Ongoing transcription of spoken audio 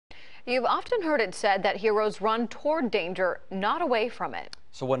You've often heard it said that heroes run toward danger, not away from it.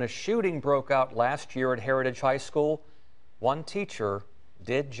 So when a shooting broke out last year at Heritage High School, one teacher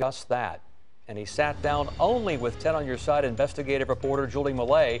did just that. And he sat down only with 10 on Your Side investigative reporter Julie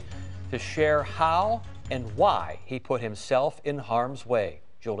Millay to share how and why he put himself in harm's way.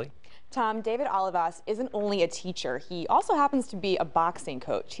 Julie? Tom, David Olivas isn't only a teacher, he also happens to be a boxing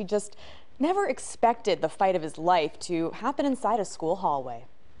coach. He just never expected the fight of his life to happen inside a school hallway.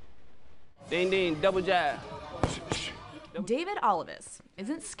 Ding ding, double jab. David Olivas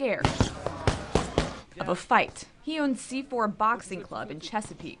isn't scared of a fight. He owns C4 Boxing Club in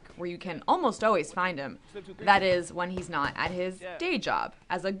Chesapeake, where you can almost always find him. That is, when he's not at his day job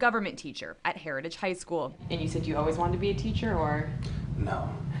as a government teacher at Heritage High School. And you said you always wanted to be a teacher, or? No.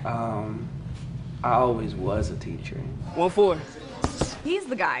 I always was a teacher. 1-4. He's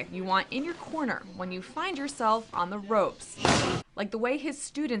the guy you want in your corner when you find yourself on the ropes. Like the way his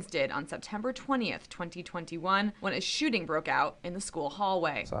students did on September 20th, 2021, when a shooting broke out in the school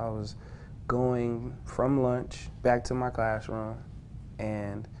hallway. So I was going from lunch back to my classroom,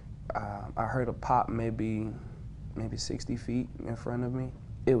 and I heard a pop maybe 60 feet in front of me.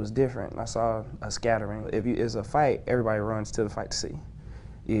 It was different. I saw a scattering. If it's a fight, everybody runs to the fight to see.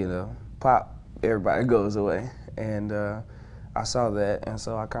 You know, pop, everybody goes away. And I saw that, and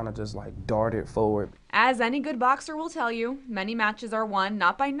so I kind of just like darted forward. As any good boxer will tell you, many matches are won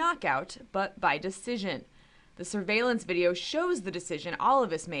not by knockout, but by decision. The surveillance video shows the decision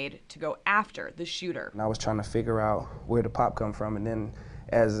Olivas made to go after the shooter. And I was trying to figure out where the pop come from, and then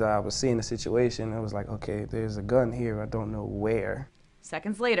as I was seeing the situation, it was like, okay, there's a gun here, I don't know where.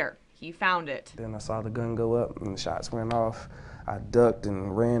 Seconds later, he found it. Then I saw the gun go up and the shots went off. I ducked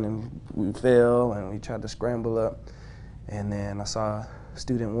and ran and we fell and we tried to scramble up. And then I saw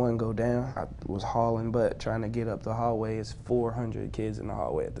student one go down. I was hauling butt trying to get up the hallway. It's 400 kids in the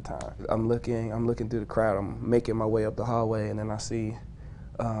hallway at the time. I'm looking through the crowd. I'm making my way up the hallway, and then I see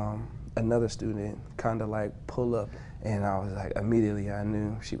another student kind of like pull up, and I was like, immediately I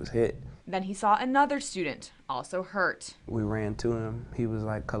knew she was hit. Then he saw another student also hurt. We ran to him. He was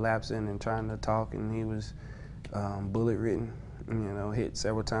like collapsing and trying to talk, and he was bullet ridden, you know, hit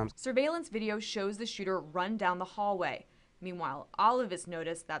several times. Surveillance video shows the shooter run down the hallway. Meanwhile, Olivas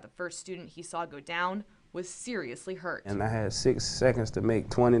noticed that the first student he saw go down was seriously hurt. And I had 6 seconds to make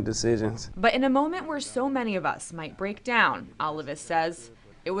 20 decisions. But in a moment where so many of us might break down, Olivas says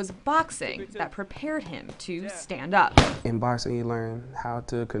it was boxing that prepared him to stand up. In boxing, you learn how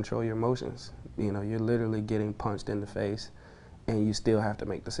to control your emotions. You know, you're literally getting punched in the face, and you still have to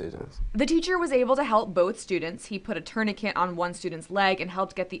make decisions. The teacher was able to help both students. He put a tourniquet on one student's leg and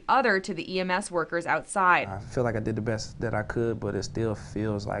helped get the other to the EMS workers outside. I feel like I did the best that I could, but it still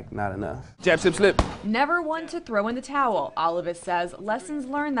feels like not enough. Jab, slip, slip. Never one to throw in the towel. Olivas says lessons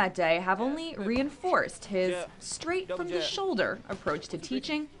learned that day have only reinforced his straight from the shoulder approach to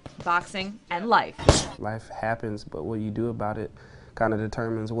teaching, boxing, and life. Life happens, but what you do about it kind of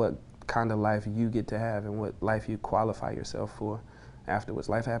determines what kind of life you get to have and what life you qualify yourself for afterwards.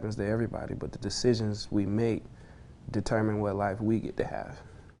 Life happens to everybody, but the decisions we make determine what life we get to have.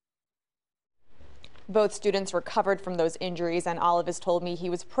 Both students recovered from those injuries, and Olivas told me he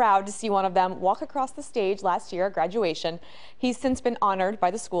was proud to see one of them walk across the stage last year at graduation. He's since been honored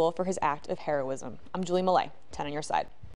by the school for his act of heroism. I'm Julie Millay, 10 on Your Side.